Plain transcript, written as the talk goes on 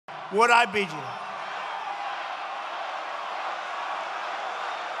Would I beat you? Wait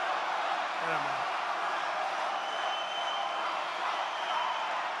a minute.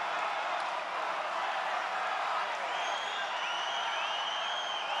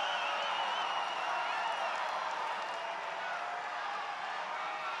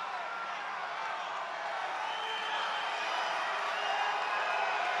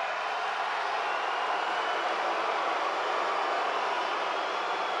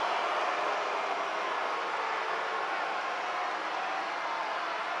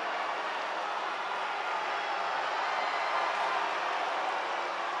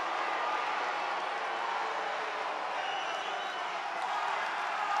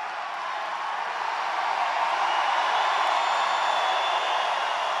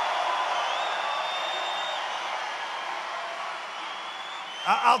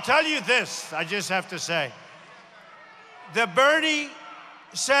 I'll tell you this, I just have to say. The Bernie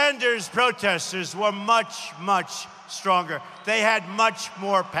Sanders protesters were much, much stronger. They had much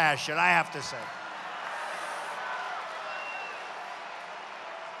more passion, I have to say.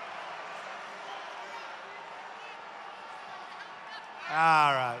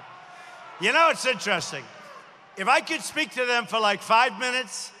 All right. You know, it's interesting. If I could speak to them for like 5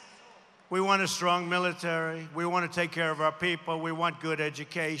 minutes, we want a strong military. We want to take care of our people. We want good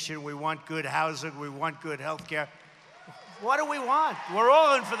education. We want good housing. We want good health care. What do we want? We're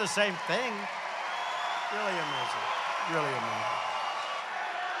all in for the same thing. Really amazing. Really amazing.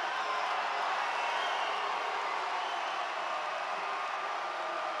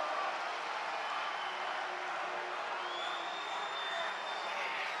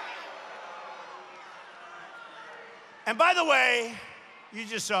 And by the way, you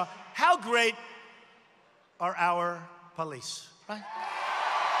just saw how great are our police, right?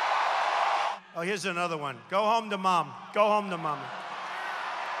 Oh, here's another one. Go home to mom. Go home to mommy.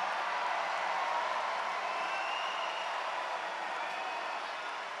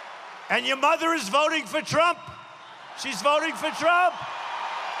 And your mother is voting for Trump. She's voting for Trump.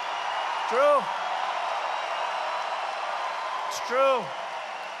 True. It's true.